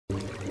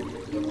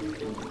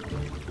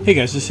Hey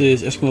guys, this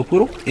is Eskimo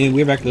Poodle, and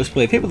we're back to Let's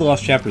Play Fable the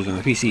Lost Chapters on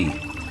the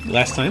PC.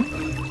 Last time,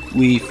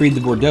 we freed the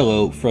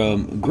bordello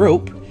from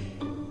Grope,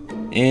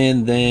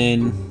 and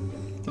then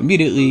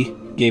immediately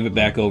gave it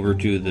back over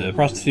to the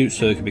prostitute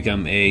so it could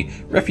become a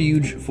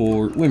refuge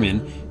for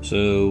women,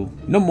 so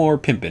no more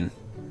pimping.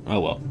 Oh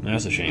well,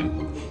 that's a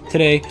shame.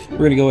 Today, we're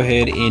going to go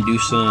ahead and do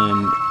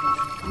some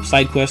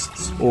side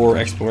quests or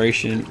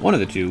exploration, one of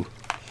the two.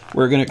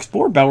 We're going to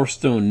explore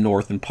Bowerstone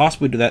North and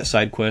possibly do that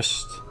side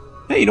quest.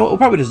 Hey, you know what, we'll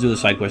probably just do the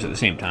side quest at the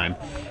same time.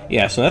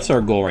 Yeah, so that's our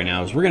goal right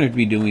now, is we're going to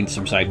be doing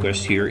some side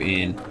quests here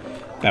in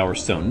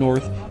Bowerstone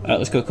North.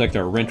 Let's go collect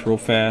our rent real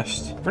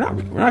fast. We're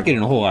not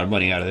getting a whole lot of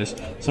money out of this.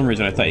 For some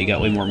reason I thought you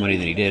got way more money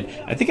than you did.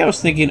 I think I was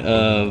thinking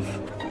of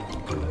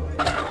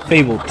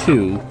Fable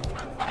 2,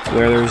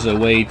 where there's a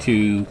way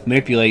to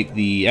manipulate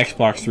the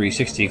Xbox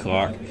 360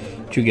 clock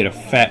to get a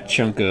fat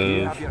chunk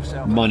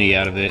of money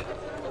out of it.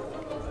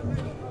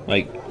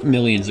 Like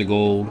millions of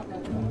gold.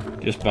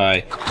 Just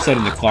by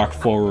setting the clock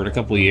forward a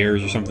couple of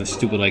years or something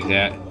stupid like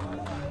that.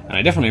 And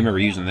I definitely remember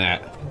using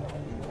that.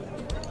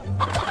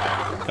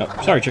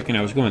 Oh, sorry chicken,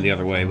 I was going the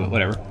other way, but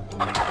whatever.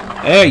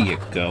 There you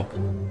go.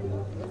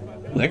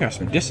 Ooh, I got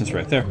some distance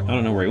right there. I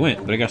don't know where he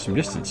went, but I got some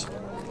distance.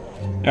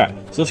 Alright,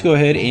 so let's go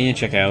ahead and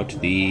check out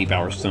the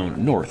Bowerstone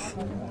North.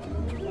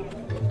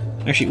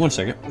 Actually, one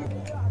second.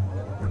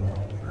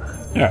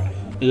 Alright,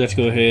 let's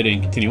go ahead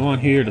and continue on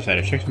here.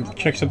 Decided to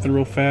check something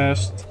real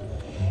fast.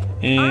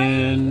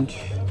 And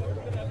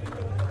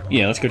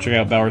yeah, let's go check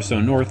out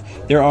Bowerstone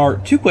North. There are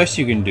two quests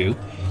you can do.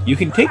 You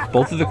can take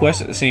both of the quests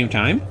at the same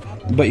time,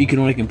 but you can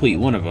only complete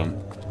one of them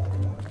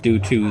due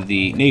to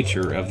the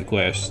nature of the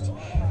quest.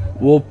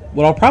 Well,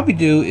 what I'll probably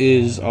do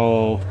is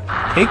I'll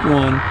take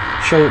one,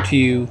 show it to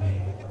you,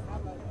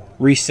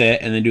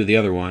 reset, and then do the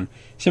other one.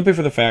 Simply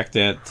for the fact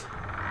that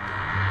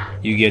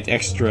you get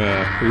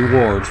extra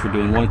rewards for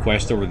doing one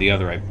quest over the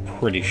other, I'm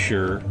pretty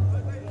sure.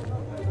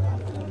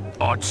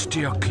 I'd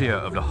steer clear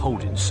of the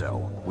holding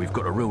cell. We've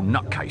got a real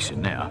nutcase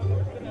in there.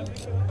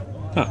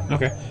 Huh,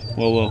 okay.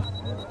 Well, we'll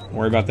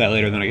worry about that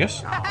later then, I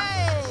guess.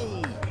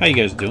 Hey! How you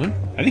guys doing?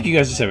 I think you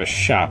guys just have a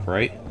shop,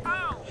 right?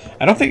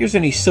 I don't think there's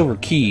any silver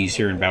keys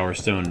here in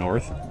Bowerstone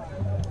North.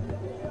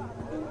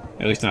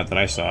 At least not that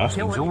I saw.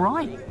 Seems all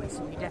right.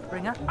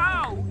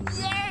 Oh,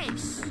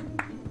 yes!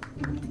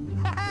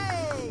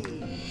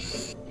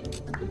 Hey!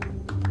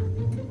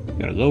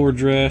 Got a lower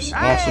dress.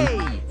 Awesome.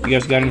 Hey! You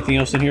guys got anything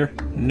else in here?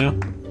 No?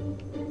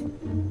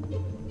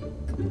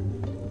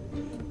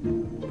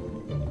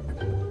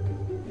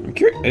 I'm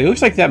curious. It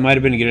looks like that might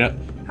have been to get up.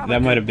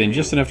 That might have been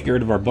just enough to get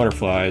rid of our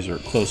butterflies, or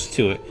close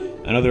to it.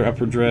 Another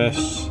upper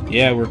dress.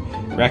 Yeah, we're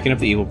racking up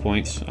the evil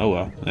points. Oh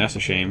well, that's a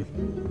shame.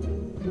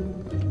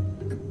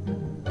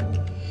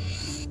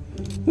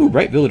 Ooh,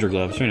 bright villager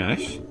gloves. Very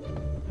nice.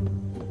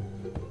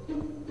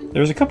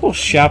 There's a couple of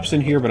shops in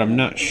here, but I'm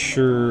not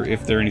sure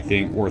if they're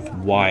anything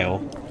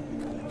worthwhile.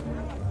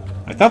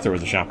 I thought there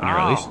was a shop in here,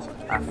 at least.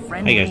 How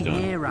you guys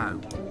doing?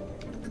 Hero.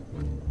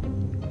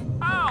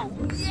 Oh,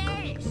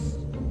 yes!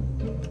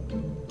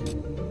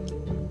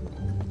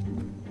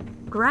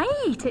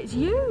 Great, it's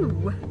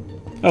you.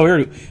 Oh,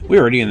 we're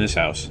already in this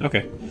house.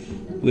 Okay.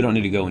 We don't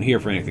need to go in here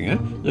for anything, huh?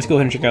 Let's go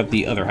ahead and check out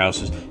the other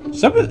houses.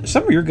 Some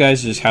of your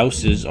guys'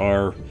 houses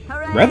are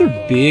rather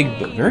big,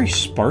 but very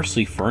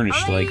sparsely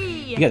furnished. Like,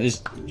 you got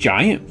this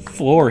giant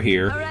floor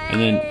here,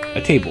 and then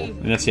a table,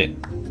 and that's it.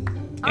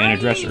 And a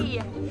dresser.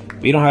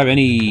 But you don't have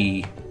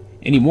any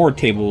more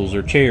tables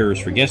or chairs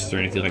for guests or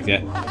anything like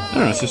that. I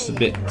don't know, it's just a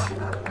bit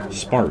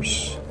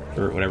sparse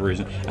for whatever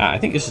reason. I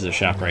think this is a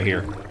shop right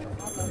here.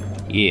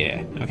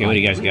 Yeah. Okay, what do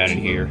you guys got in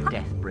here?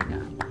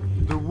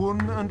 Deathbringer. The one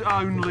and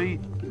only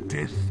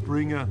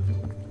Deathbringer.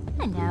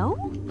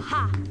 Hello.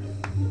 Ha.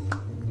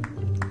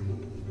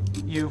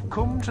 You've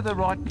come to the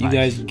right place. You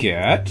guys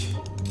got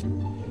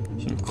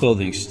some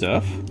clothing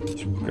stuff.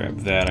 Let's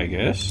grab that, I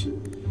guess.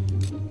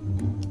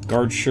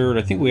 Guard shirt.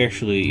 I think we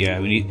actually, yeah,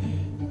 we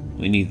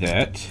need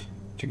that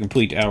to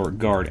complete our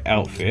guard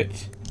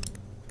outfit.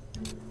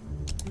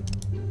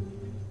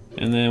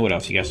 And then what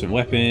else? You got some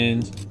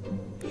weapons.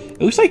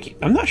 It looks like,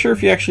 I'm not sure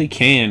if you actually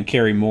can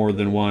carry more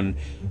than one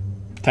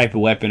type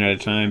of weapon at a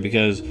time,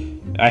 because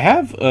I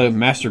have a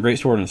Master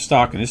Greatsword in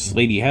stock, and this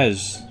lady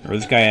has, or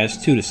this guy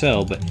has two to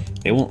sell, but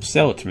they won't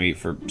sell it to me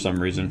for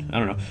some reason. I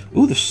don't know.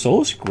 Ooh, the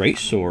Soulless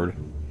Greatsword.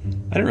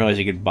 I didn't realize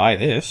you could buy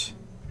this.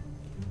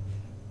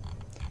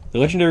 The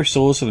Legendary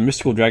Soulless of the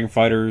Mystical Dragon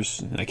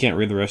Fighters. I can't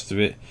read the rest of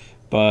it,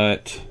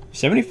 but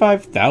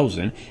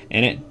 75,000,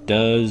 and it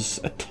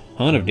does a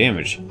ton of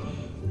damage.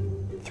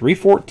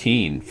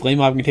 314.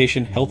 Flame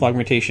augmentation, health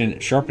augmentation,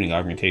 sharpening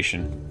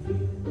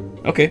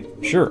augmentation. Okay,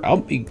 sure. I'll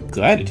be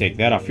glad to take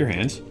that off your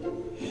hands.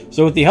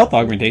 So with the health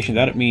augmentation,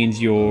 that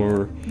means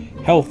your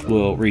health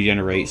will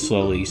regenerate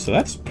slowly. So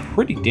that's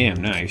pretty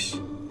damn nice.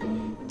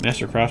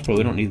 Master crossbow,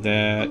 we don't need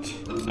that.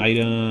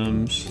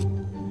 Items.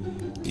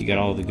 You got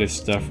all the good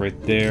stuff right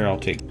there. I'll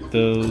take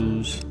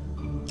those.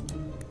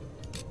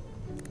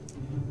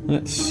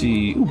 Let's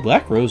see. Ooh,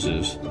 black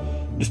roses.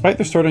 Despite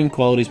their startling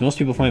qualities, most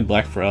people find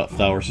black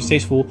flowers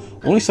distasteful.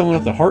 Only someone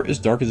with a heart as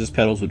dark as its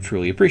petals would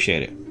truly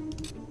appreciate it.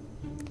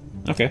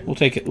 Okay, we'll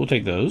take it. We'll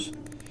take those.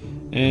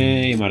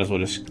 And you might as well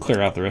just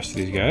clear out the rest of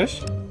these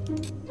guys.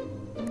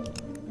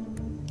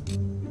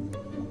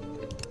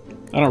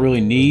 I don't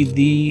really need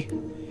the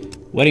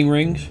wedding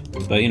rings,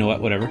 but you know what,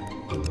 whatever.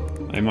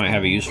 I might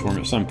have a use for them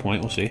at some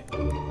point, we'll see.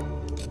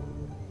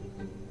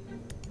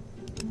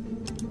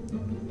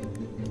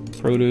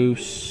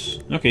 Produce.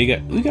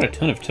 Okay, we got a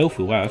ton of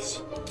tofu. Wow,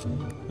 that's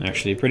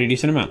actually a pretty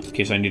decent amount, in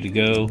case I need to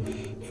go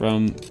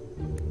from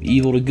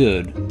evil to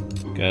good.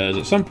 Because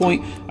at some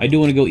point, I do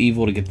want to go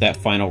evil to get that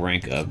final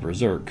rank of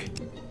Berserk.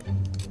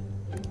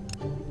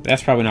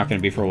 That's probably not going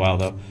to be for a while,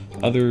 though.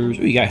 Others...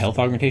 Ooh, you got health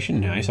augmentation?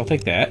 Nice, I'll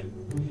take that.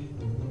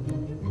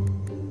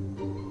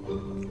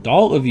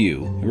 Doll of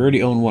You. We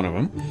already own one of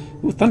them.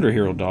 Ooh, Thunder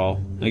Hero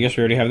doll. I guess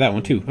we already have that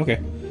one, too. Okay.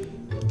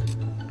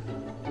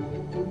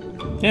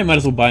 Yeah, might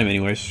as well buy them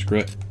anyways. Screw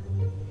it.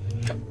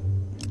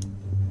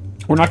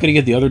 We're not going to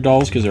get the other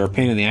dolls because they're a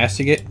pain in the ass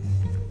to get.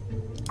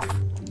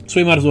 So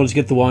we might as well just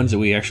get the ones that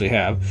we actually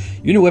have.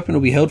 Your new weapon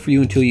will be held for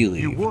you until you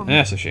leave.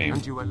 That's a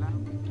shame.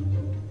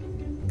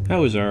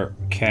 How is our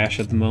cash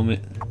at the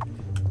moment?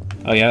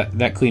 Oh yeah,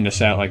 that cleaned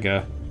us out like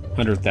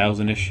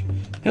 100,000-ish.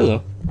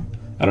 Hello.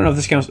 I don't know if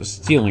this counts as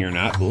stealing or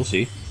not, but we'll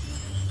see.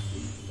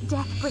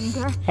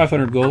 Deathbringer.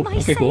 500 gold. Am I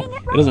Okay, cool. saying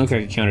it It doesn't look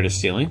like it counted as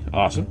stealing.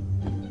 Awesome.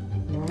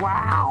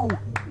 Wow.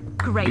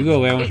 Great. You go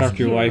away. I want to talk to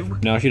your It's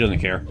wife. you. No, she doesn't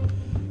care.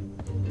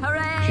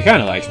 Hooray! She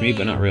kind of likes me,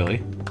 but not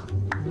really.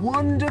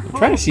 Wonderful.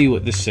 Try to see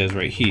what this says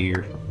right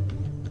here.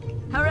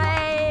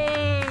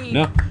 Hooray!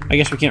 No, I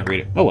guess we can't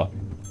read it. Oh well.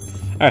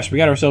 Alright, so we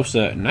got ourselves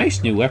a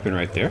nice new weapon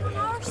right there.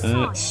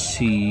 Let's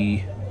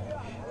see.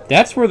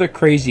 That's where the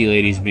crazy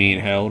lady's being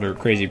held, or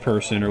crazy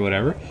person, or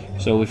whatever.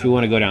 So if we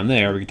want to go down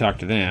there, we can talk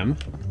to them.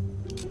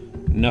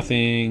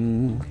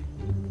 Nothing.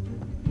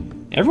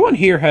 Everyone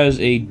here has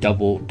a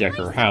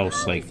double-decker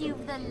house. Like,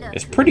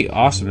 it's pretty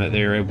awesome that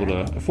they're able to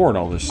afford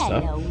all this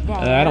stuff.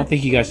 I don't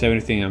think you guys have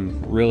anything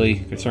I'm really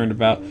concerned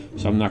about,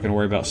 so I'm not going to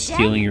worry about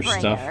stealing your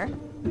stuff.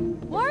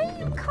 Why are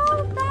you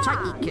called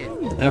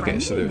that? Okay,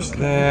 so there's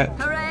that.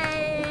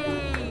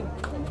 Hooray!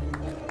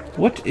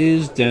 What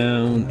is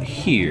down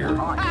here?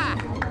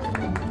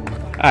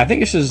 I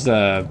think this is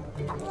the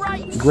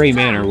Grey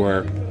Manor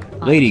where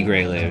Lady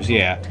Grey lives,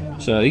 yeah.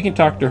 So you can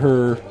talk to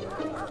her.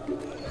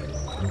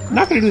 I'm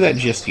not going to do that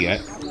just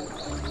yet.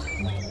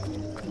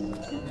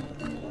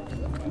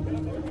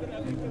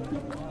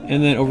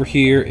 And then over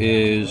here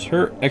is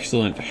her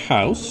excellent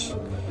house,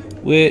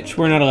 which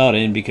we're not allowed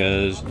in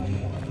because,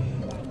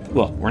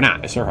 well, we're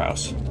not. It's her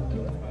house.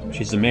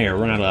 She's the mayor.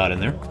 We're not allowed in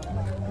there.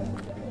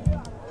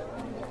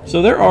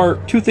 So there are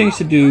two things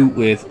to do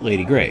with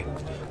Lady Grey.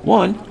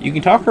 One, you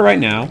can talk to her right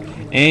now,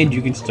 and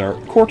you can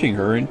start courting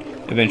her and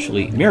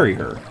eventually marry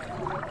her.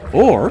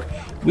 Or,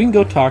 we can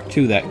go talk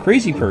to that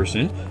crazy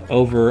person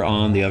over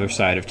on the other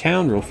side of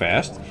town real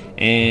fast,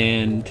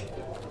 and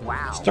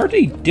start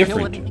a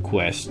different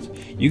quest.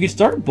 You can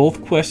start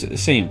both quests at the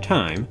same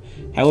time.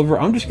 However,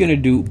 I'm just going to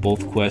do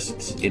both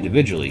quests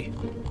individually.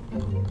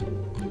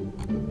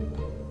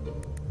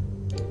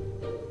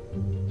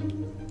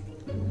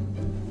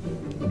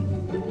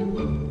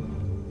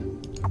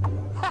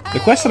 The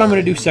quest that I'm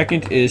going to do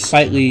second is a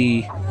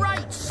slightly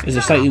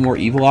more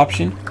evil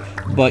option,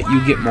 but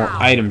you get more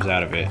items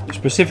out of it.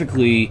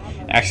 Specifically,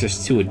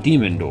 access to a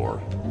demon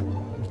door.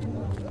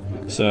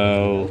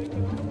 So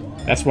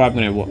that's why I'm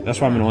going to want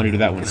to do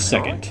that one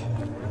second.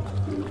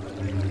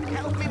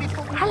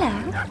 Hello.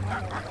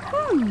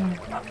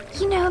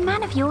 You know, a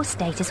man of your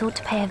status ought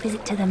to pay a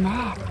visit to the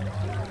mayor.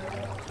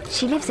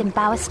 She lives in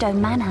Bowerstone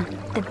Manor,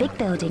 the big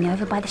building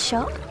over by the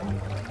shop.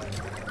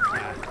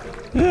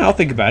 Yeah, I'll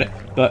think about it,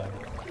 but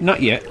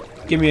not yet.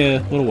 Give me a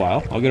little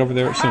while. I'll get over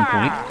there at some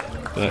point,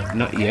 but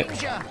not yet.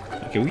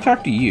 Okay, we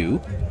talked to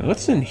you. Now,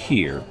 what's in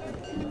here?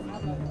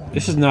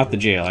 This is not the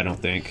jail, I don't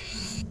think.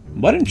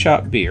 Mud and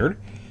chopped beard.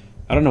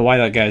 I don't know why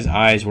that guy's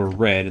eyes were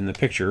red in the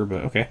picture,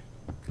 but okay.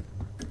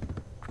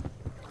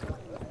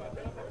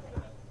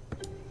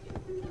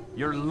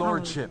 Your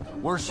lordship,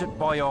 worshipped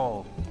by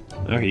all.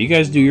 Okay, you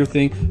guys do your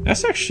thing.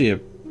 That's actually a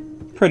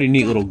pretty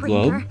neat little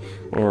globe,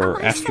 or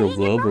astral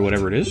globe, or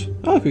whatever it is.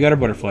 Oh, look, we got our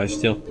butterflies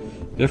still.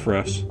 Good for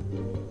us.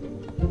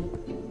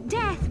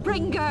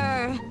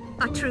 Deathbringer,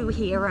 a true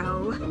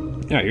hero.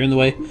 Alright, you're in the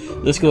way.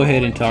 Let's go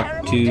ahead and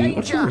talk to...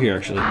 What's over here,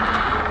 actually?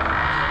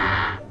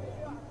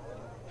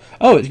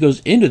 Oh, it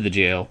goes into the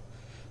jail.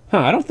 Huh,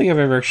 I don't think I've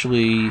ever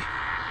actually...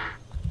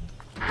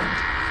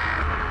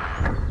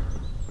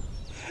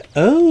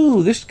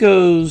 Oh, this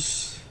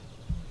goes...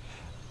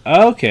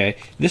 Okay,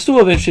 this will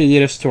eventually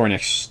lead us to our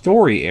next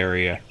story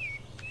area.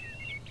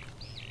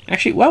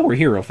 Actually, while we're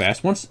here real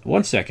fast,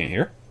 one second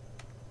here.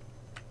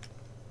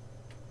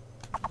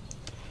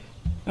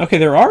 Okay,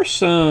 there are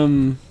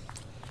some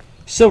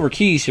silver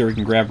keys here we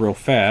can grab real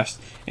fast,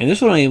 and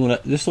this will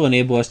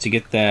enable us to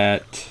get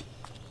that.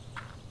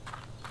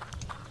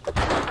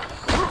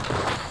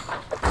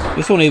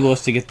 This will enable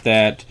us to get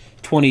that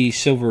 20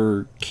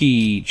 silver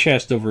key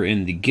chest over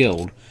in the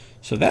guild.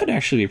 So that'd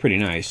actually be pretty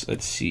nice.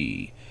 Let's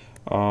see.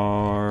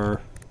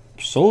 Our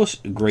Soulless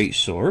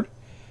Greatsword.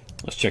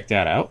 Let's check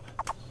that out.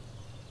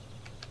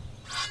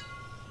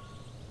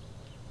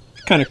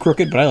 Kind of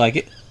crooked, but I like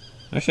it.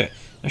 Actually,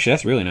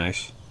 that's really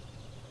nice.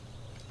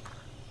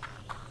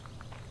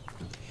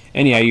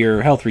 And yeah,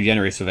 your health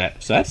regenerates with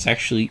that. So that's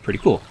actually pretty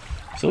cool.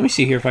 So let me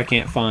see here if I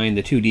can't find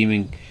the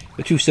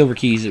two silver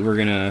keys that we're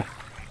gonna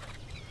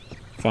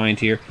find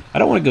here. I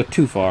don't want to go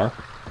too far.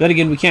 Then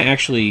again, we can't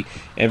actually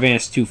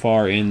advance too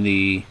far in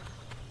the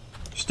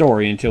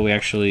story until we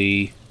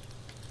actually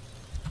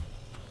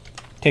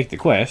take the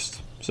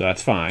quest. So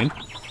that's fine.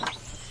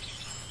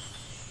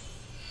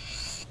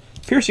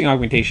 Piercing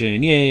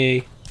augmentation,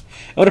 yay!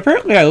 Oh, and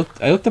apparently I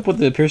looked up what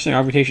the piercing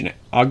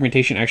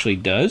augmentation actually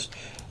does.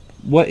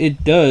 What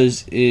it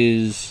does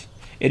is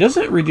it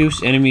doesn't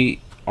reduce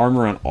enemy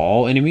armor on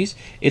all enemies.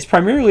 It's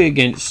primarily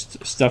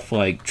against stuff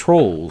like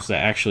trolls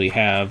that actually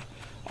have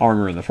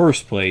armor in the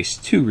first place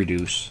to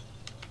reduce.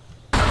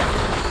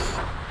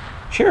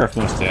 Sheriff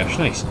mustache,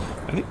 nice.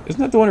 I think,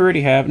 isn't that the one we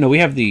already have? No, we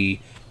have the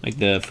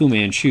Fu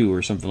Manchu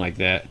or something like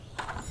that.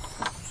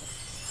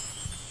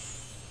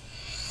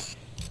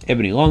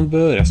 Ebony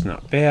longbow, that's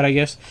not bad, I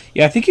guess.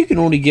 Yeah, I think you can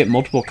only get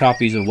multiple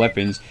copies of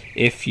weapons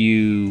if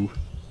you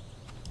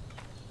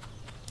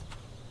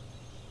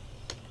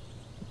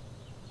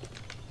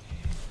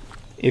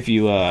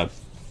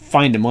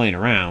find them laying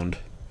around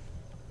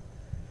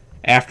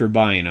after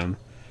buying them.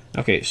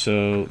 Okay,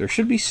 so there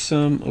should be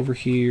some over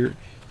here.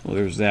 Well,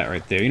 there's that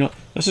right there. You know,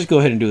 let's just go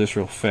ahead and do this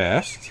real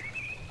fast.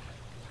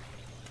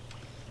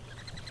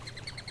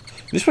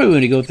 This way,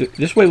 when we go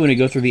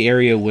through the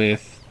area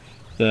with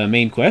the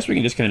main quest, we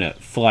can just kind of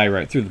fly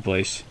right through the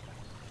place.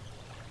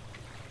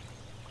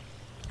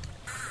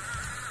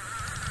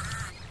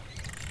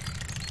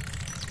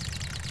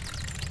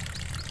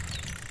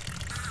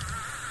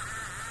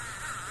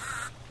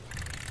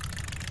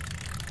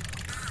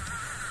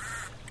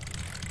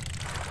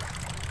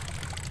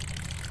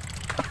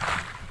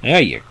 There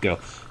you go.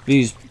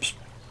 These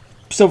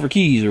silver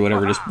keys or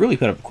whatever just really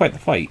put up quite the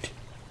fight.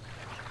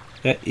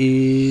 That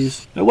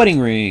is a wedding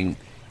ring.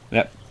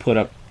 That put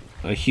up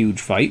a huge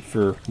fight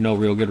for no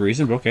real good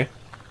reason, but okay.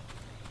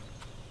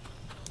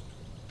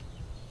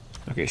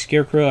 Okay,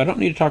 Scarecrow, I don't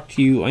need to talk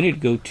to you. I need to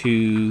go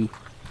to...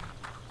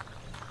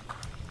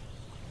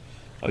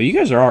 Oh, you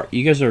guys are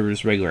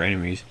just regular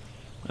enemies.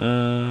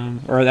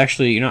 Or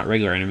actually, you're not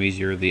regular enemies,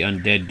 you're the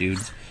undead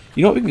dudes.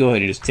 You know what, we can go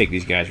ahead and just take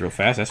these guys real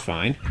fast, that's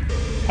fine.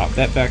 Pop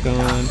that back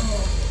on.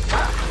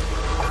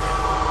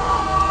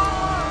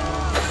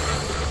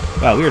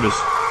 Wow, we are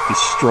just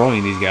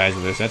destroying these guys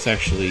with this. That's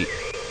actually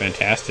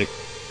fantastic.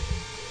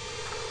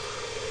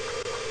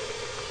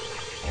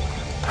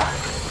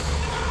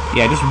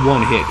 Yeah, just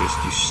one hit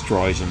just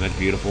destroys them. That's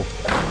beautiful.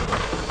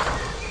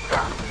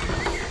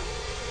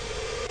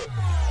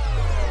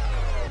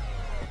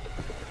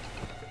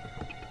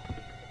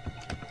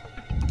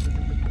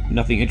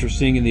 Nothing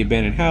interesting in the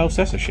abandoned house.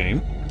 That's a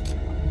shame.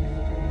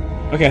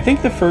 Okay, I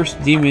think the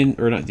first demon,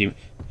 or not demon,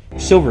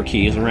 silver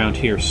key is around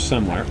here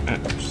somewhere.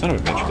 Son of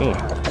a bitch, go.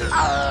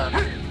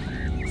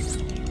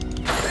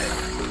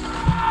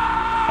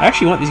 I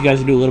actually want these guys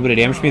to do a little bit of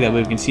damage to me, that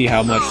way we can see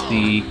how much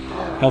the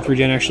health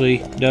regen actually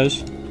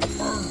does.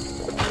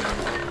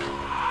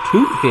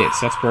 2 hits,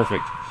 that's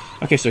perfect.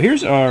 Okay, so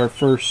here's our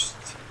first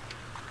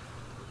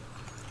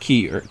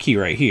key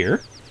right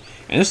here.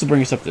 And this will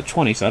bring us up to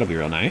 20, so that'll be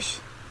real nice.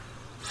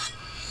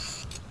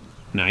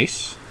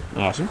 Nice.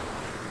 Awesome.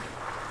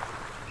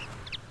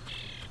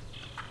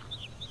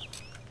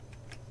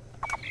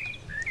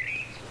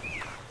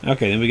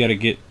 Okay, then we gotta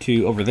get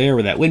to over there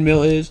where that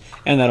windmill is,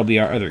 and that'll be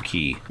our other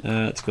key.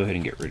 Let's go ahead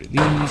and get rid of these.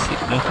 No,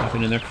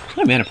 nothing in there.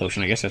 A mana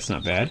potion, I guess that's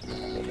not bad.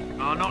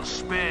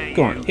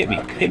 Go on, hit me.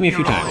 Hit me a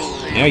few times.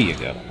 There you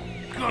go.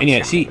 And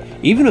yeah, see,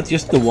 even with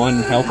just the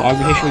one health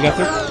augmentation we got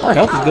there, our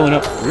health is going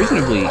up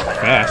reasonably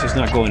fast. It's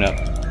not going up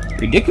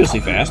ridiculously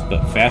fast,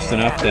 but fast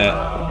enough that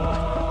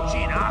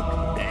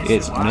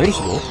it's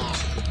noticeable.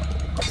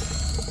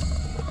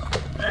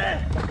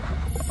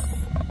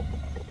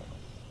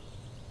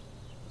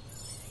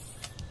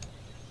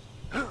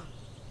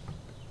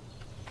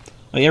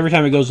 Like every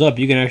time it goes up,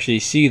 you can actually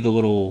see the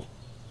little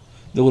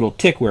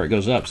tick where it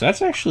goes up. So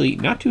that's actually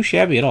not too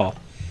shabby at all.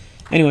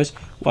 Anyways,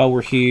 while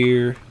we're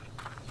here,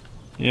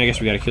 yeah, I guess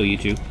we gotta kill you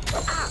too.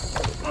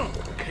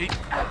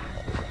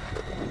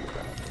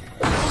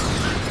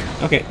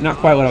 Okay, not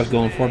quite what I was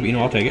going for, but you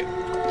know, I'll take it.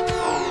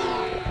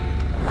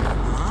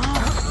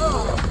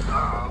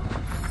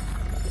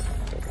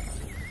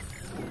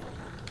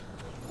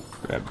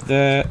 Grab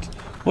that.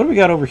 What do we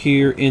got over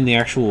here in the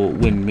actual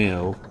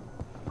windmill?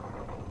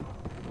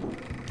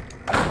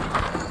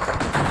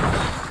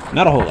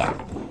 Not a whole lot.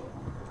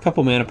 A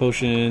couple mana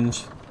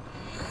potions,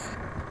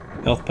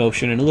 health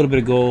potion, and a little bit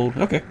of gold.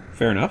 Okay,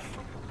 fair enough.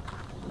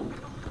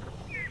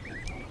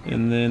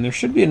 And then there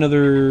should be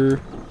another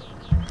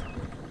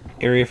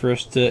area for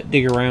us to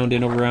dig around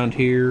in over around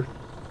here.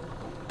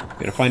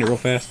 Gotta find it real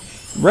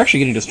fast. We're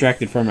actually getting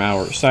distracted from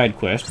our side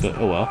quest, but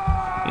oh well.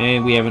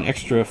 And we have an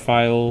extra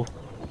file.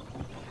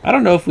 I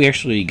don't know if we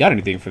actually got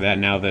anything for that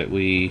now that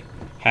we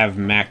have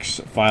max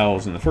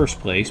files in the first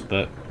place,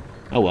 but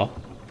oh well.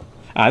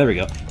 Ah, there we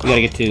go. We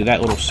gotta get to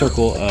that little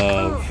circle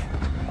of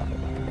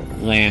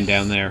land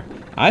down there.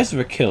 Eyes of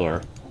a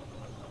Killer.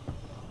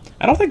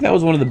 I don't think that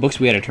was one of the books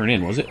we had to turn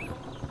in, was it?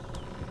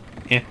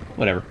 Eh,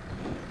 whatever.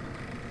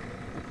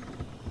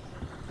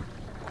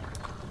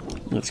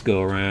 Let's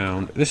go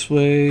around this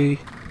way.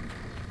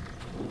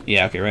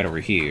 Yeah, okay, right over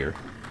here.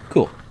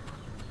 Cool.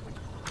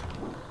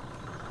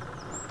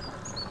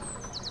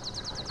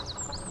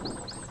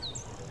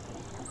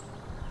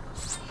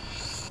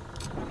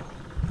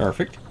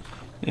 Perfect.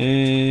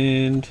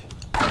 And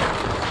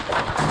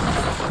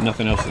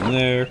nothing else in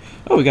there.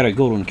 Oh, we got a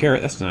golden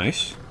carrot. That's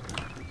nice.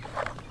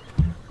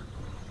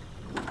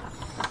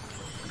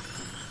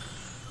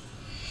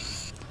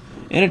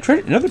 And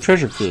another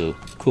treasure clue.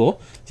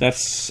 Cool. So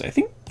that's, I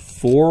think,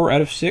 4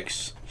 out of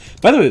 6.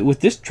 By the way,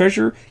 with this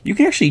treasure, you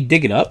can actually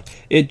dig it up.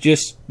 It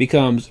just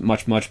becomes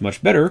much, much,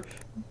 much better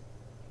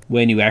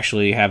when you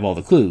actually have all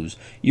the clues.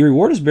 Your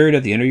reward is buried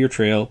at the end of your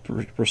trail.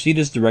 Proceed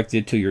as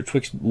directed to your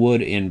twixt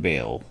wood and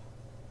bale.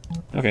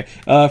 Okay.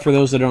 For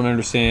those that don't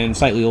understand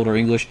slightly older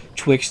English,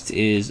 twixt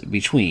is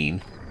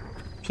between.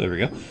 So there we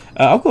go.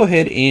 I'll go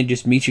ahead and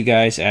just meet you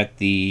guys at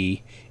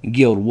the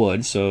Guild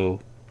Wood.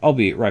 So I'll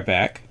be right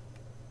back.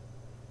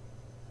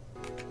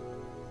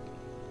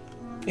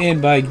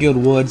 And by Guild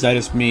Woods, I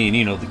just mean,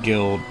 you know, the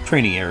guild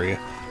training area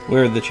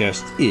where the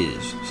chest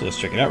is. So let's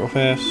check it out real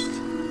fast.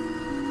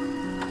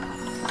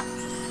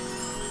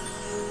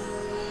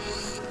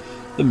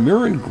 The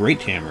Mirren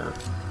Great Hammer.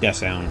 That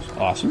sounds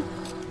awesome.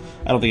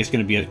 I don't think it's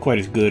going to be quite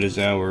as good as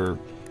our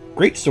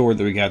great sword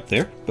that we got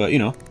there, but, you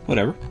know,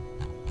 whatever.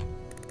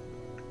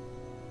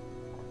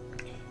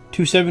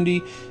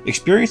 270.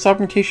 Experience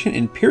augmentation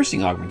and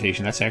piercing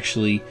augmentation. That's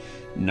actually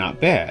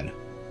not bad.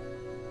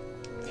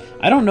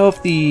 I don't know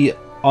if the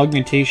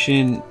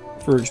augmentation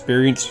for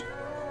experience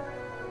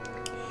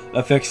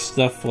affects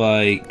stuff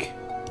like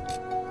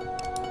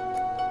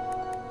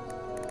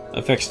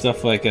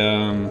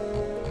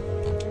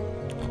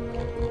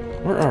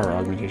where are our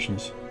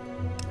augmentations?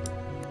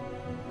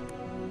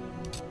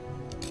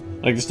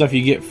 Like the stuff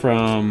you get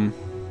from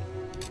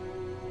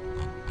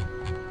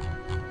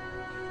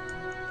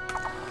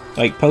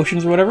like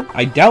potions or whatever?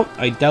 I doubt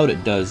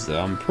it does though.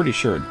 I'm pretty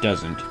sure it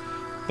doesn't.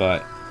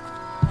 But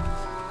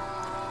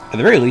at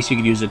the very least, you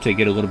could use it to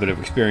get a little bit of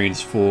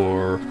experience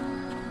for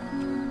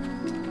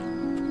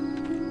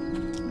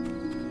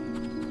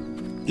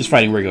just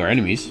fighting regular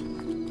enemies.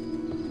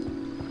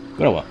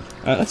 But oh well.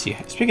 Let's see.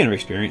 Speaking of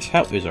experience,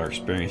 how is our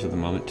experience at the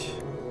moment?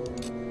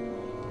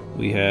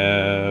 We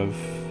have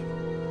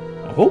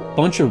a whole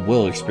bunch of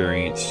will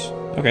experience.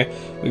 Okay,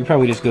 we can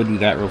probably just go do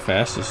that real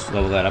fast. Just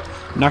level that up.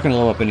 I'm not going to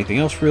level up anything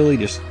else really.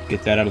 Just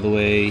get that out of the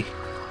way.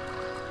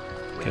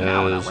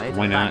 Because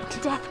why not?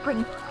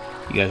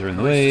 You guys are in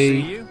the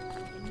way.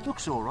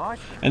 Looks all right.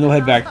 And they'll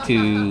head back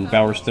to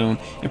Bowerstone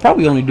and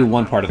probably only do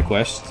one part of the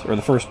quest, or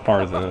the first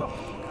part of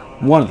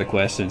one of the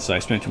quests, since I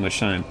spent too much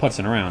time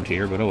putzing around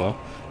here, but oh well.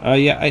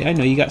 Yeah, I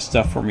know you got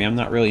stuff for me. I'm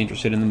not really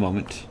interested in the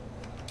moment.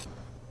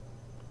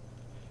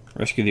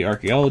 Rescue the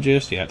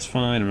archaeologist. Yeah, it's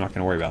fine. I'm not going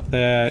to worry about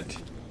that.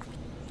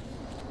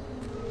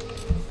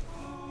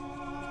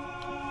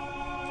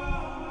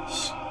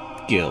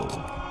 Skill.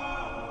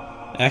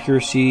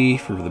 Accuracy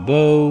for the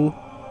bow,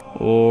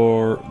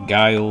 or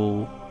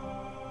guile.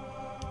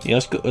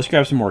 Yeah, let's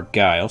grab some more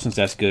guile, since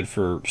that's good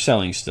for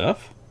selling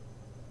stuff.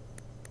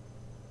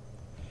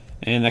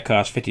 And that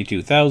costs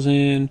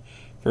 52,000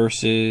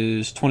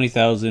 versus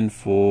 20,000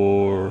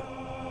 for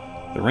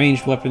the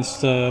ranged weapon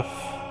stuff.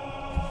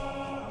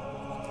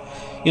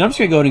 You know, I'm just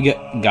gonna go ahead and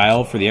get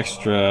guile for the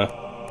extra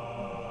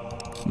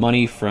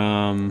money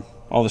from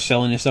all the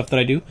selling and stuff that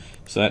I do.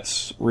 So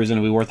that's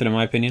reasonably worth it in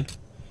my opinion.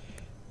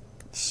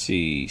 Let's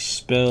see,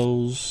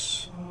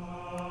 spells.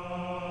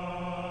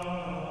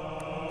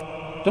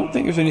 Don't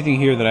think there's anything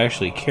here that I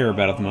actually care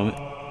about at the moment.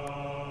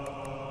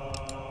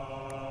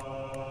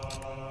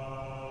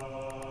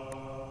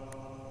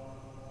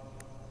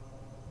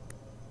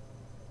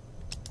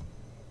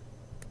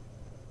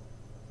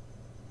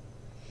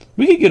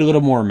 We could get a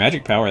little more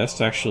magic power.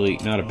 That's actually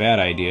not a bad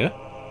idea.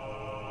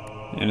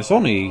 And it's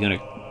only going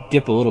to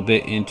dip a little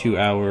bit into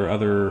our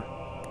other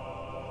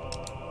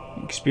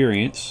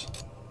experience.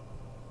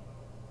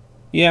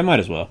 Yeah, I might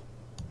as well.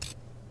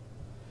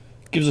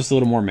 Gives us a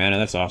little more mana.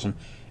 That's awesome.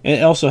 And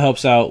it also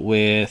helps out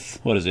with,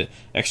 what is it,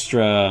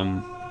 extra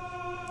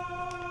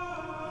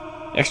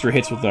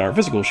hits with our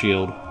physical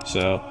shield.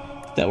 So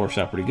that works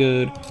out pretty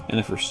good. And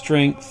then for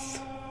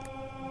strength,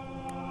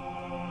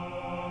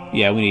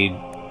 yeah, we need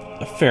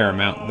a fair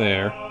amount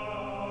there.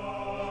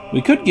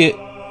 We could get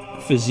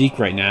physique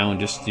right now and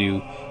just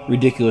do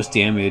ridiculous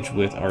damage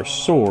with our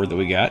sword that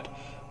we got,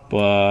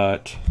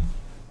 but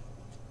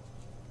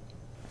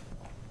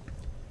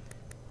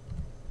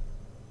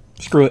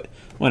screw it.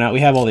 Why not?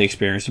 We have all the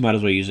experience, so might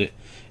as well use it.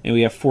 And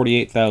we have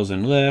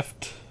 48,000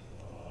 left.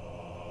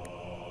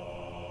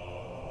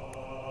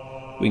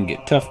 We can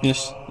get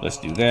toughness. Let's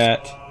do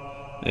that.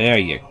 There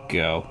you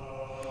go.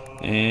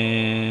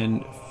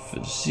 And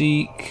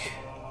physique.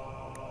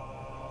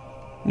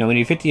 No, we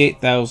need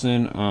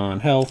 58,000 on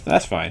health.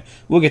 That's fine.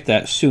 We'll get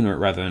that sooner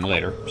rather than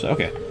later. So,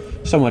 okay.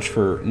 So much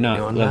for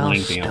not leveling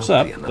anything else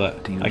up,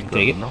 but I can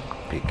take it.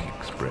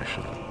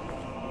 Expression.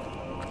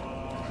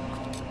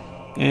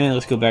 And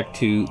let's go back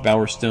to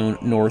Bowerstone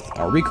North,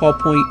 our recall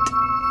point.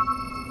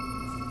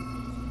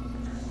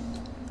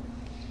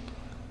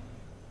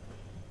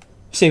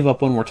 Save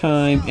up one more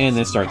time, and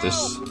then start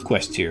this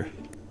quest here.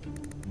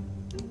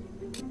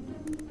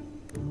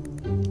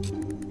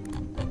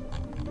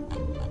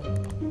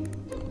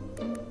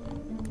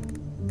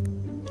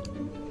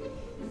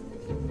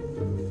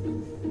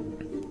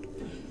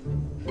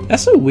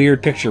 That's a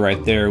weird picture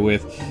right there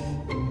with...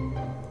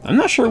 I'm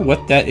not sure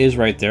what that is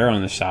right there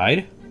on the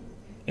side.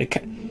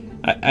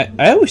 I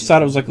always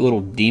thought it was like a little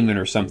demon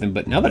or something,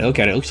 but now that I look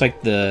at it, it looks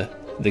like the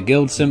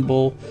guild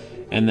symbol,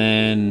 and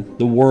then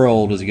the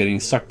world is getting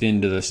sucked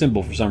into the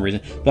symbol for some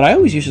reason. But I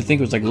always used to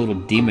think it was like a little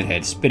demon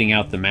head spitting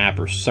out the map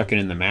or sucking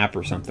in the map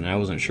or something. I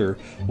wasn't sure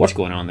what's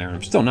going on there.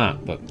 I'm still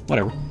not, but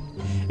whatever.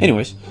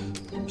 Anyways,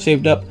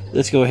 saved up.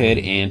 Let's go ahead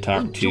and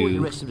talk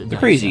to the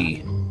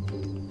crazy.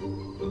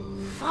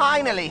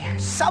 Finally,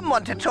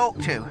 someone to talk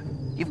to.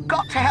 You've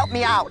got to help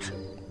me out.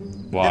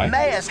 Why? The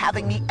mayor's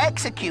having me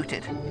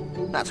executed.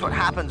 That's what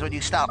happens when you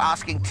start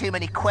asking too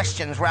many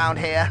questions round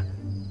here.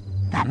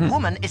 That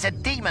woman is a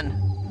demon,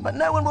 but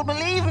no one will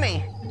believe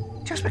me.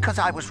 Just because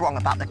I was wrong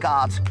about the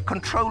guards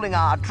controlling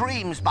our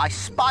dreams by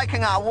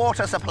spiking our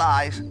water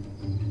supplies.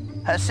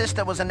 Her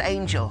sister was an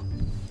angel.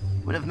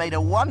 Would have made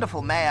a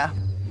wonderful mayor.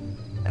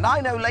 And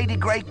I know Lady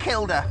Grey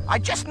killed her. I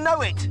just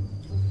know it.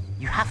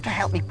 You have to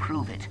help me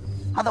prove it.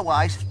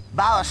 Otherwise,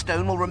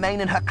 Bowerstone will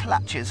remain in her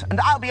clutches, and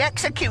I'll be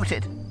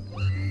executed.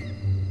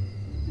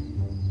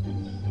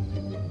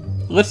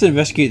 Let's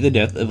investigate the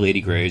death of Lady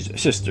Grey's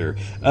sister.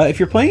 If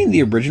you're playing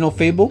the original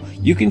Fable,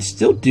 you can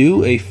still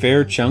do a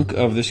fair chunk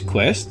of this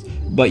quest,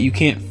 but you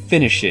can't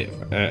finish it,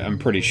 I'm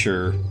pretty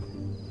sure.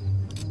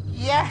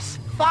 Yes,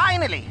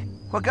 finally!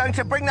 We're going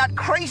to bring that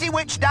crazy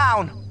witch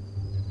down.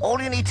 All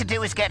you need to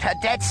do is get her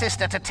dead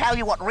sister to tell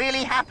you what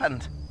really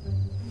happened.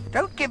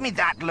 Don't give me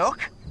that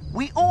look.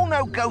 We all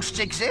know ghosts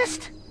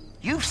exist.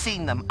 You've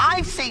seen them.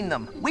 I've seen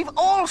them. We've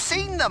all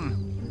seen them.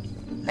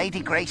 Lady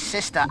Grey's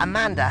sister,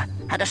 Amanda,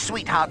 had a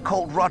sweetheart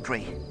called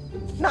Rodri.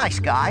 Nice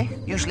guy.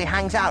 Usually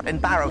hangs out in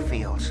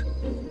Barrowfields.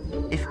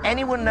 If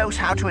anyone knows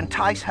how to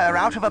entice her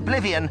out of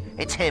oblivion,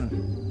 it's him.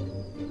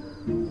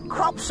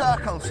 Crop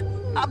circles.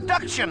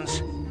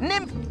 Abductions.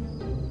 Nymph.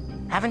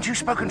 Haven't you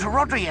spoken to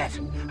Rodri yet?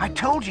 I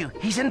told you,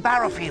 he's in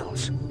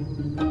Barrowfields.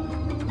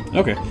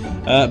 Okay.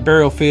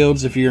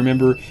 Barrowfields, if you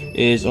remember,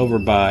 is over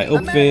by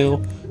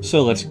Oakvale.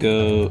 So let's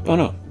go... Oh,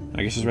 no.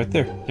 I guess it's right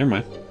there. Never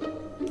mind.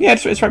 Yeah,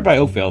 it's right by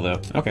Oakvale,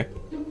 though. Okay.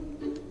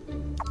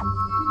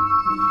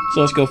 So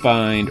let's go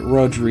find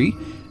Rodri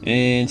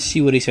and see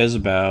what he says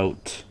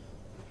about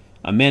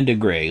Amanda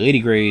Grey, Lady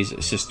Grey's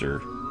sister.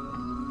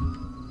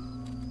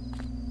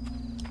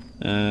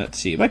 Let's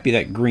see. It might be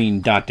that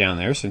green dot down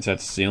there, since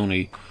that's the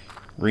only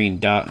green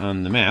dot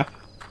on the map.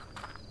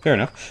 Fair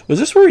enough. Was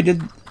this where we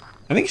did...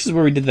 I think this is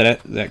where we did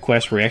that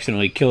quest where we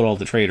accidentally killed all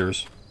the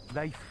traitors.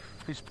 Life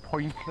is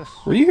pointless.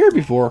 Were you here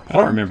before? I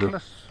don't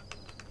remember.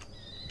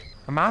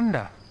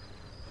 Amanda?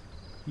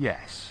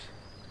 Yes,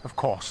 of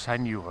course, I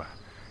knew her.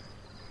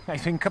 I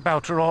think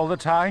about her all the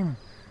time.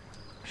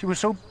 She was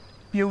so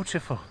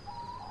beautiful,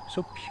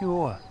 so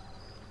pure.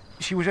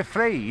 She was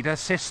afraid her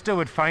sister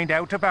would find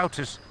out about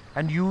us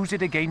and use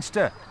it against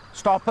her,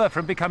 stop her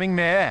from becoming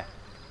mayor.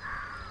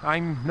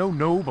 I'm no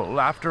noble,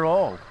 after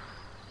all.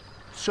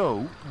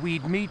 So,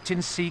 we'd meet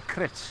in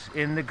secret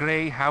in the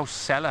Grey House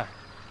cellar.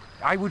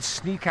 I would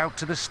sneak out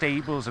to the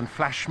stables and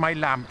flash my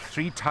lamp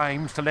 3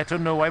 times to let her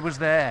know I was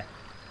there.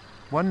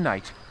 One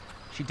night,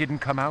 she didn't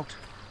come out,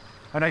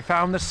 and I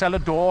found the cellar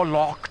door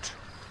locked.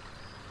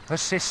 Her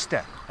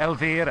sister,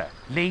 Elvira,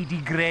 Lady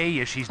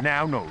Grey as she's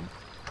now known,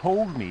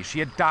 told me she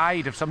had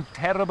died of some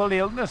terrible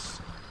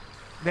illness.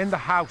 Then the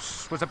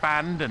house was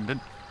abandoned, and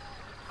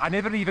I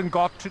never even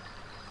got to...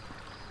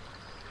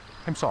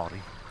 I'm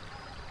sorry.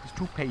 It's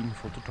too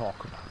painful to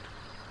talk about.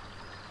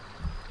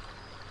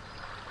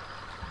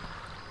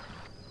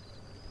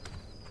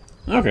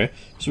 Okay,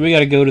 so we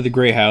gotta go to the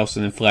Grey House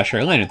and then flash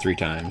our lantern 3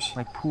 times.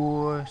 My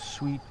poor,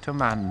 sweet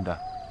Amanda.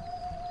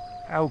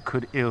 How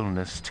could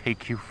illness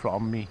take you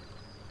from me?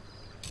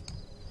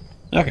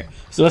 Okay,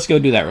 so let's go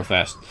do that real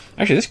fast.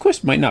 Actually, this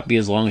quest might not be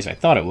as long as I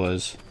thought it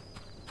was.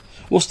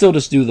 We'll still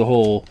just do the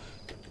whole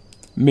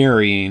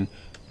marrying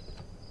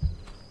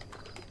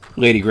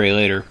Lady Grey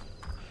later.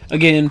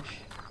 Again,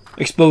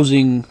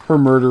 exposing her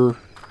murder,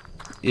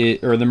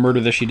 or the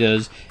murder that she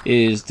does,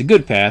 is the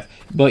good path,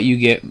 but you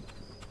get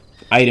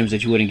items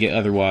that you wouldn't get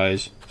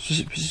otherwise.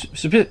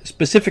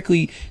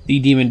 Specifically, the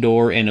demon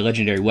door and a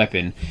legendary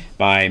weapon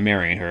by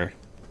marrying her.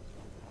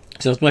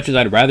 So as much as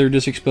I'd rather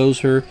just expose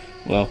her,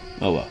 well,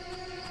 oh well.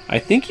 I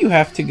think you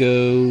have to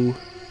go...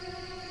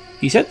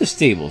 He said the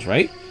stables,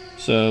 right?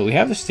 So we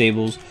have the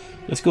stables.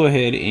 Let's go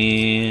ahead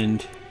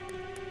and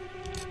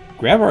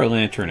grab our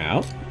lantern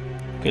out.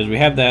 because we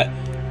have that.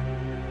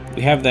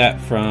 We have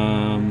that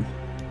from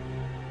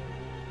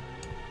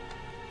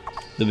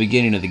the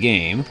beginning of the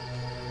game.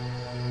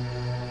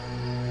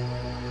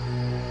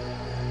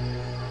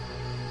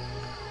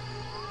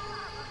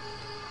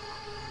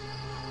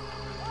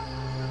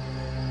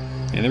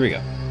 And there we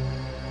go.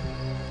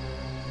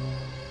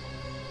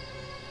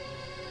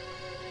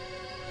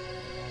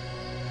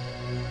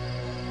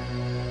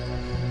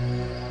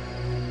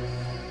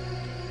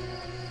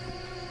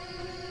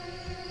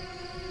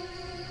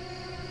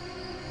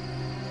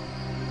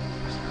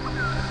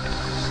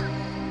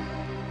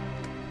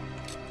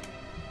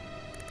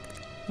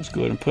 Let's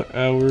go ahead and put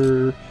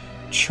our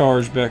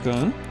charge back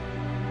on.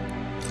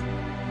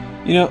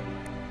 You know,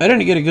 I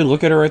didn't get a good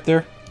look at her right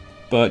there,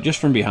 but just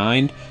from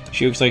behind,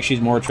 she looks like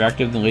she's more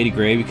attractive than Lady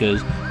Grey,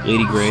 because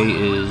Lady Grey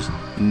is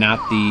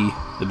not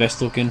the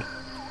best looking,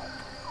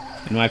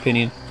 in my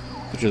opinion,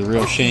 which is a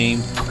real shame.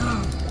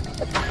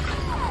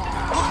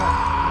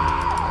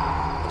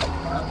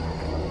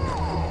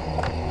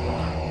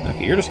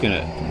 Okay, you're just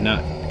gonna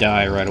not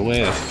die right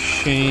away. That's a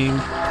shame.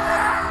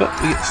 But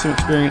we get some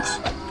experience.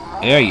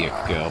 There you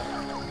go.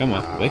 Come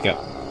on, wake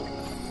up.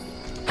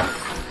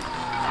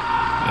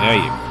 There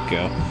you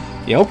go.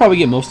 Yeah, we'll probably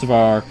get most of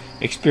our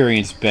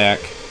experience back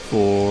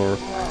for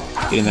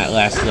getting that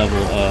last level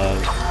of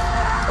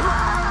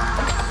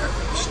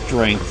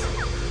strength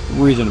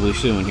reasonably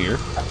soon here.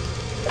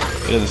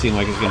 It doesn't seem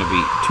like it's going to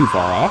be too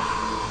far off.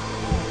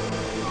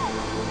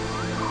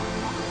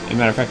 As a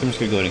matter of fact, I'm just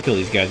going to go ahead and kill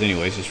these guys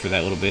anyways, just for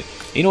that little bit.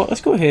 You know what,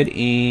 let's go ahead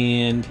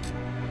and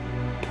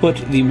put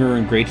the Mirror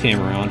and Great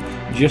Hammer on,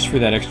 just for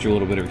that extra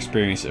little bit of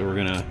experience that we're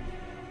going to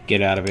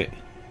get out of it.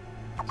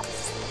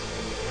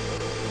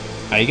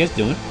 How you guys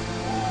doing?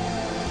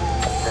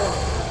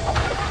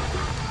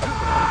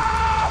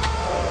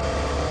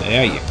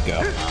 There you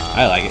go.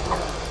 I like it.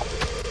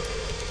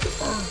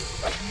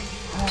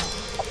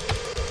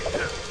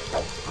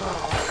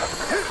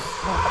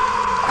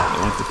 I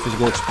want the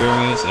physical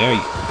experience. There you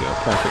go.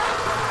 Perfect.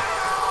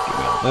 Give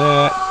me all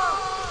that.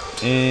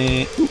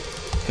 And... ooh,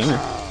 come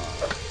here.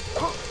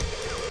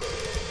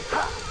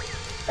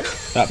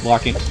 Stop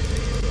blocking.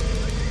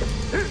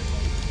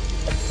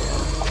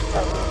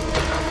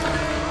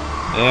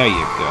 There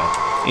you go.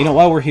 You know,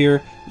 while we're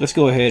here, let's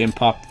go ahead and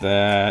pop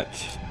that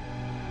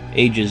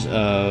Ages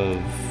of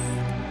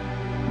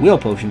Will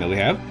potion that we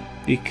have,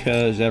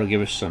 because that'll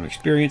give us some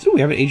experience. Oh,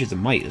 we have an Ages of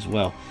Might as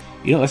well.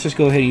 You know, let's just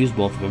go ahead and use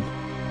both of them.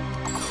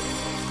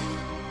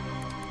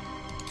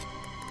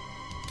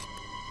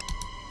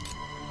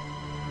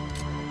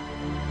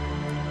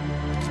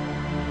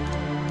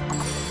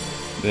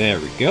 There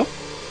we go.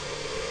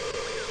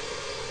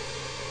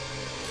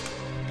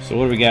 So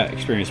what do we got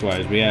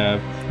experience-wise? We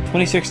have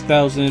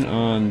 26,000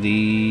 on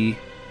the...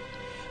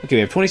 okay,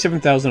 we have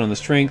 27,000 on the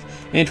strength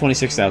and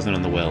 26,000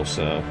 on the will,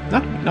 so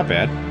not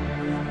bad.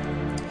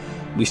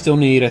 We still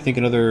need, I think,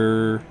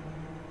 another...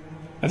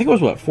 I think it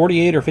was, what,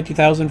 48 or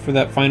 50,000 for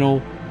that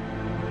final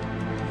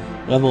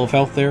level of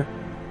health there?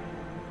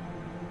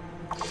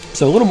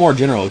 So a little more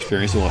general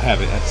experience and we'll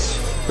have it. That's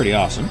pretty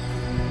awesome.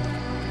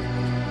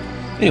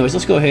 Anyways,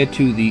 let's go ahead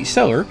to the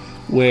cellar,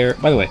 where,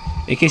 by the way,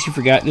 in case you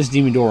forgot, this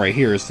demon door right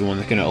here is the one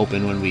that's going to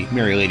open when we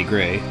marry Lady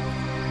Grey.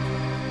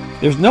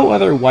 There's no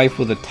other wife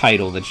with a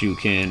title that you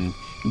can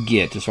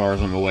get, as far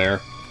as I'm aware.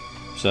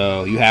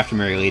 So you have to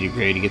marry Lady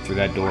Grey to get through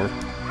that door.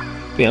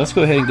 But yeah, let's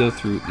go ahead and go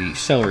through the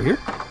cellar here,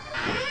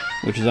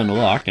 which is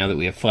unlocked now that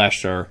we have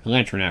flashed our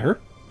lantern at her.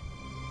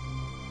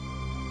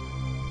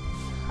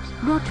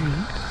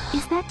 Rodri,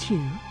 is that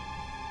you?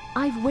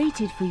 I've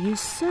waited for you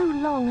so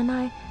long and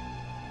I...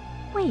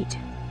 Wait,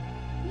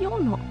 you're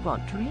not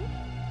Rodri.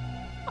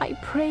 I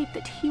prayed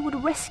that he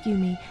would rescue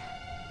me,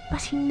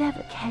 but he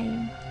never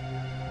came.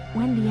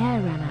 When the air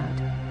ran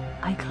out,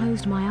 I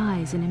closed my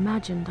eyes and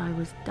imagined I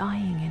was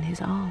dying in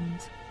his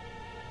arms.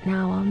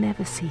 Now I'll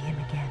never see him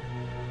again.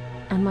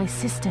 And my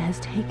sister has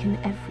taken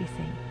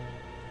everything.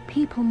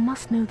 People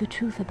must know the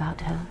truth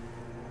about her.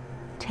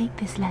 Take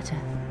this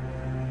letter.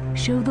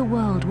 Show the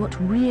world what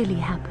really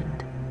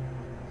happened.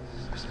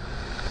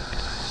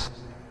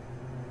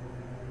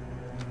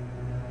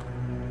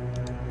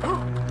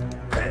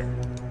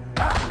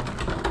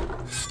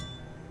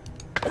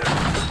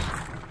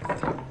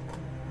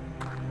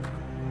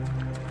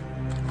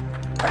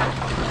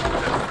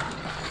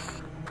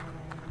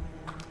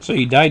 So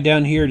you died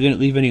down here, didn't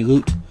leave any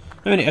loot.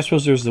 I mean, I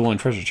suppose there's the one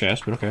treasure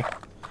chest, but okay.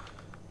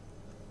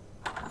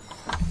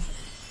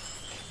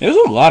 There's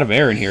a lot of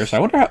air in here, so I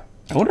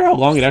wonder how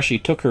long it actually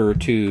took her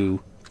to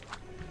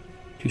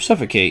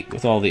suffocate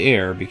with all the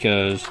air,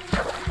 because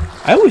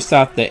I always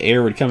thought the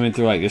air would come in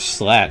through like the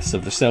slats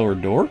of the cellar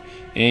door,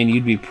 and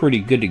you'd be pretty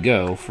good to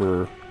go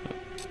for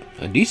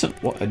a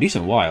decent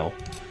while.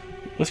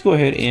 Let's go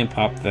ahead and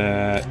pop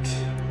that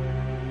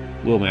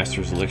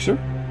Willmaster's elixir.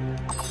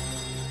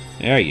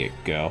 There you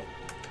go.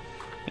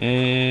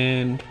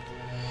 And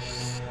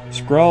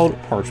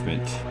scrawled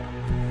parchment.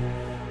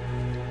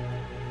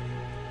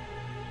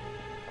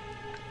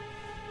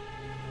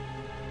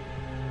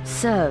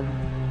 So,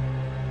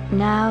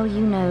 now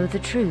you know the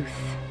truth.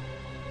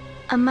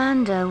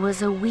 Amanda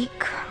was a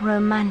weak,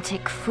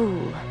 romantic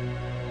fool.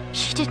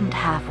 She didn't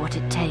have what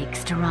it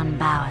takes to run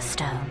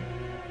Bowerstone.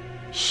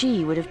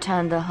 She would have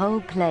turned the whole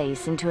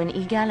place into an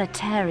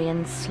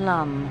egalitarian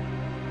slum.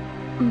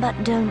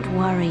 But don't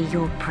worry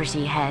your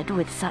pretty head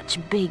with such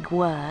big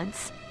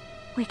words.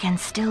 We can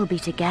still be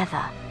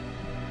together.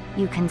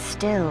 You can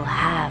still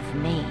have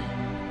me.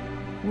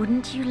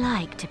 Wouldn't you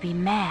like to be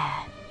mayor?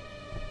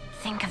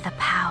 Think of the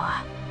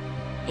power.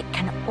 It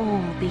can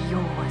all be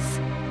yours.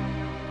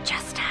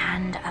 Just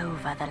hand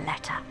over the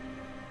letter.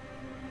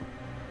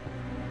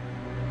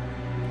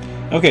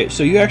 Okay,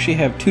 so you actually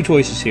have two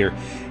choices here.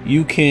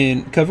 You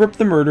can cover up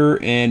the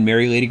murder and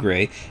marry Lady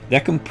Grey.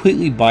 That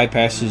completely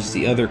bypasses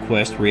the other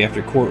quest where you have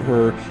to court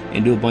her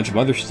and do a bunch of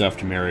other stuff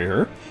to marry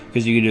her,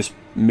 because you can just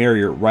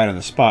marry her right on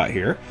the spot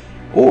here.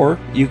 Or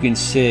you can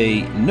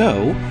say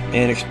no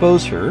and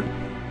expose her.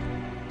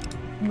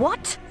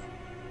 What?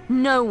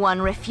 No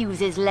one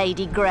refuses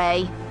Lady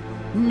Grey.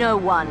 No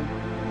one.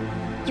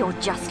 You're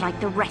just like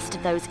the rest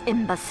of those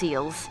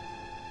imbeciles,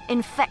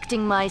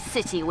 infecting my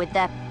city with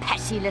their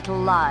petty little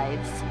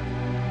lives.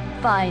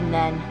 Fine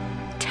then.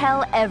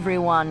 Tell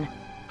everyone.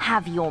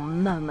 Have your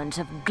moment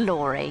of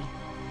glory.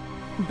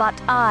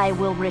 But I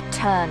will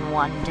return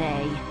one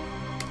day,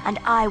 and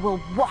I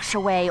will wash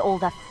away all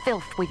the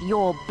filth with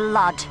your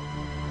blood.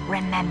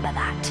 Remember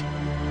that,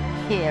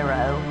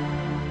 hero.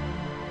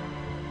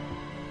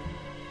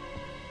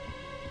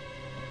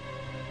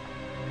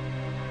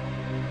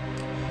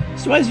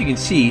 So as you can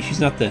see, she's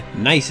not the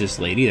nicest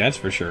lady, that's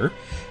for sure.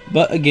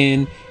 But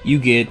again, you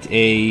get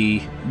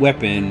a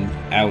weapon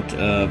out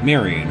of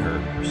marrying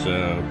her.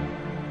 So,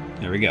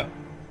 there we go.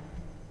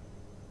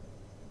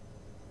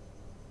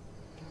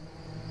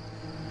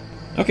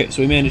 Okay,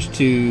 so we managed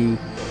to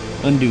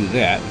undo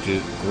that, which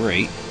is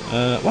great.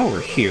 While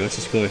we're here, let's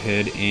just go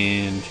ahead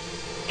and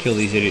kill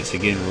these idiots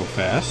again real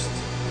fast.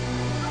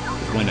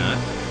 Why not?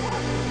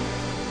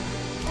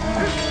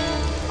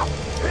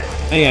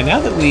 And yeah, now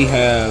that we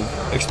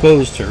have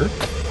exposed her,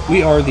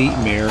 we are the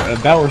mayor of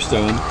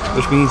Bowerstone,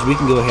 which means we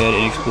can go ahead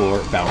and explore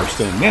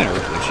Bowerstone Manor,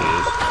 which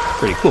is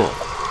pretty cool.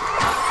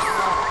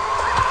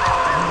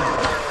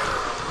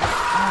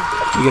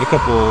 We get a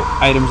couple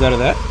items out of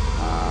that.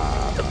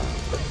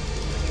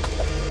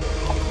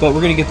 But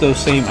we're going to get those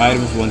same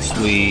items once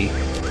we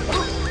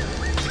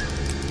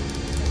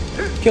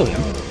kill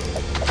him.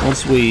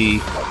 Once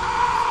we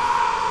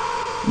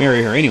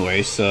marry her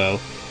anyway, so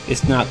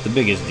it's not the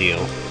biggest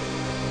deal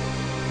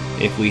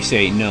if we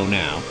say no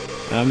now.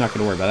 I'm not going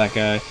to worry about that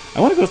guy.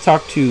 I want to go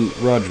talk to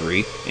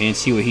Rodri and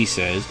see what he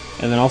says,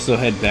 and then also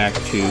head back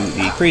to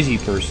the crazy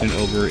person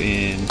over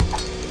in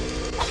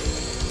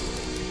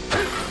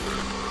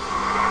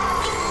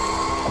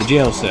the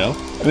jail cell.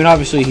 I mean,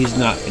 obviously he's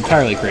not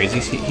entirely crazy.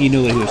 He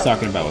knew what he was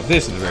talking about with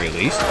this at the very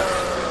least.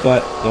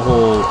 But the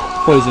whole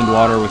poisoned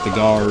water with the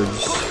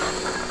guards,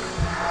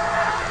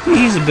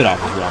 he's a bit off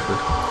his rocker.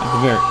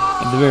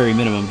 At the very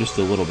minimum, just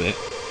a little bit.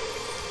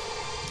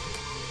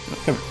 Oh,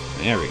 come on.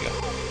 There we go.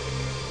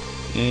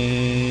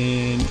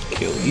 And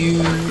kill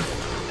you.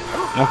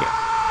 Okay.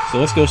 So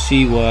let's go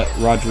see what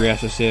Rodri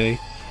has to say,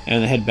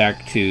 and then head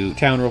back to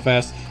town real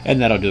fast,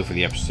 and that'll do it for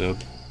the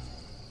episode.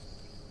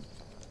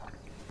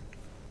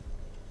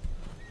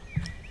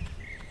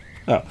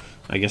 Oh,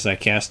 I guess I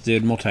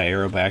casted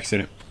multi-arrow by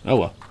accident. Oh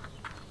well.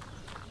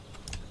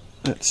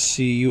 Let's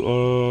see, you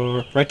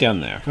are right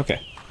down there.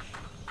 Okay.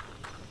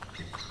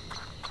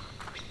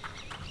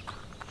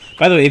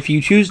 By the way, if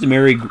you choose to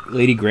marry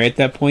Lady Grey at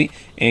that point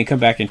and come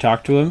back and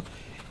talk to him,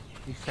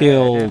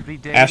 he'll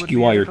ask you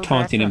why you're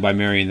taunting him by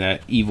marrying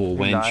that evil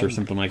wench or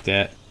something like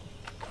that.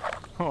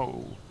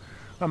 Oh,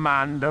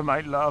 Amanda, my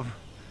love.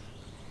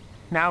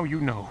 Now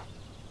you know.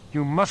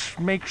 You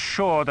must make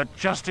sure that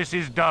justice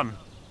is done.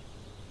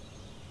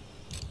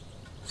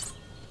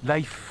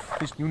 Life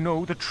is, you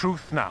know the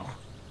truth now.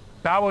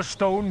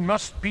 Bowerstone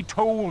must be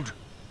told.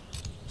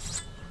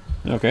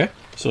 Okay,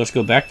 so let's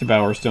go back to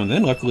Bowerstone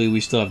then. Luckily, we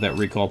still have that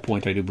recall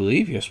point, I do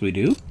believe. Yes, we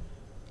do.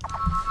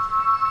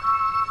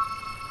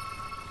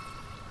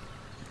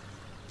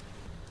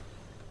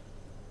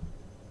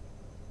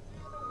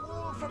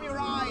 Wool from your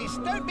eyes.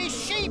 Don't be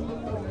sheep.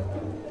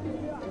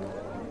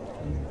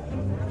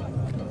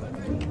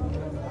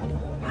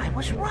 I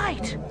was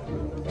right.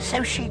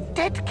 So she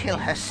did kill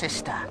her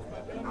sister.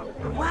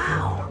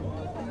 Wow.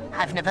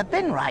 I've never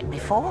been right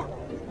before.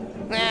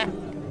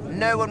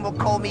 No one will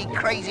call me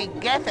Crazy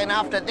Gethin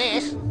after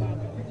this.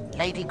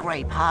 Lady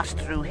Grey passed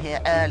through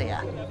here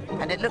earlier,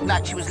 and it looked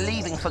like she was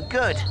leaving for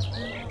good.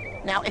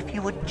 Now, if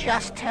you would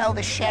just tell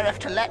the sheriff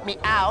to let me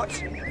out,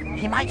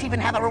 he might even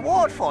have a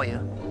reward for you.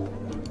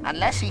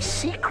 Unless he's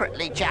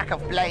secretly Jack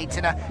of Blades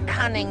in a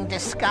cunning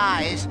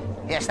disguise.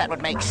 Yes, that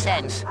would make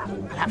sense.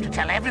 I'll have to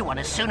tell everyone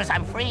as soon as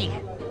I'm free.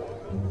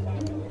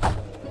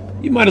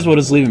 You might as well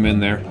just leave him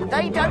in there.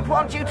 They don't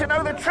want you to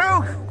know the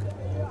truth.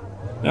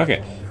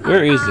 Okay,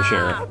 where is the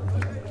sheriff?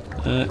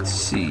 Let's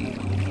see.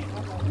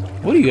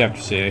 What do you have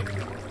to say?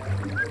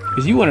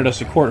 Because you wanted us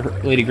to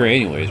court Lady Grey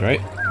anyways,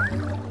 right?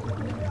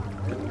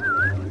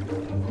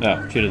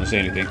 Oh, she doesn't say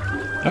anything.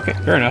 Okay,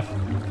 fair enough.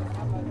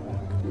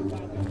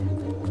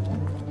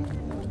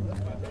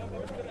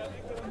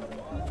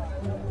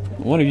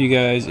 one of you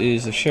guys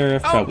is the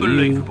sheriff, probably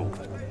you. Unbelievable.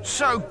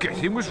 So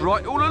Gethin was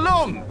right all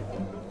along.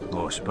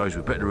 Well, I suppose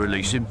we'd better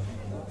release him.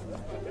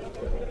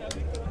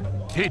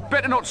 He'd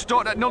better not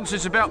start that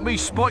nonsense about me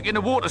spiking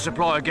the water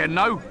supply again,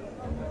 though.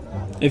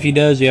 If he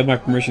does, you have my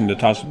permission to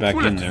toss it back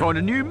We'll in have to there. find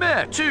a new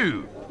mayor,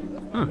 too.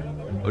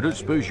 I don't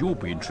suppose you'll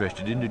be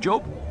interested in the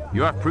job.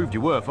 You have proved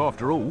your worth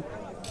after all.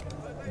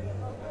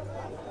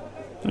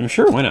 I'm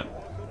sure, why not?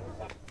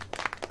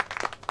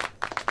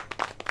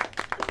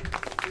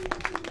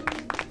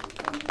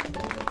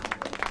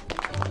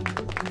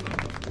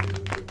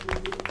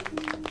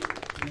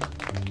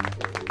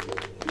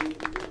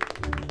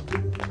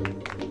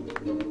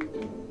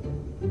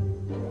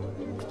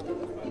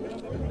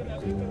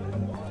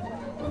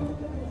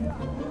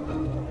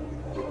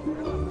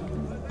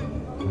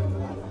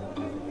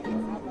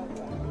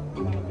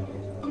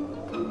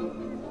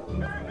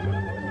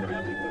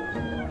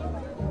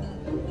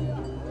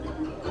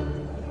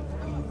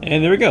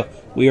 And there we go.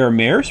 We are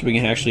mayor, so we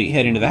can actually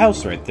head into the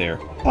house right there.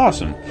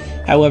 Awesome.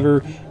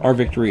 However, our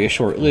victory is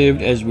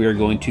short-lived, as we are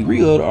going to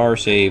reload our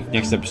save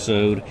next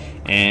episode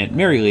and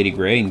marry Lady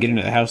Grey and get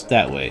into the house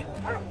that way.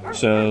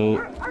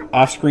 So,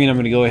 off-screen, I'm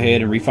going to go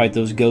ahead and refight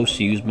those ghosts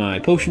to use my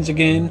potions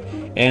again.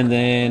 And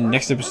then,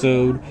 next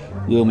episode,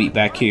 we'll meet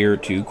back here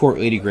to court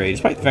Lady Grey,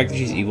 despite the fact that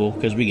she's evil,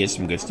 because we get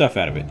some good stuff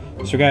out of it.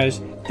 So guys,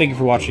 thank you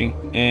for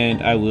watching,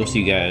 and I will see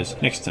you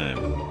guys next time.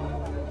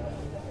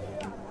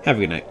 Have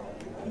a good night.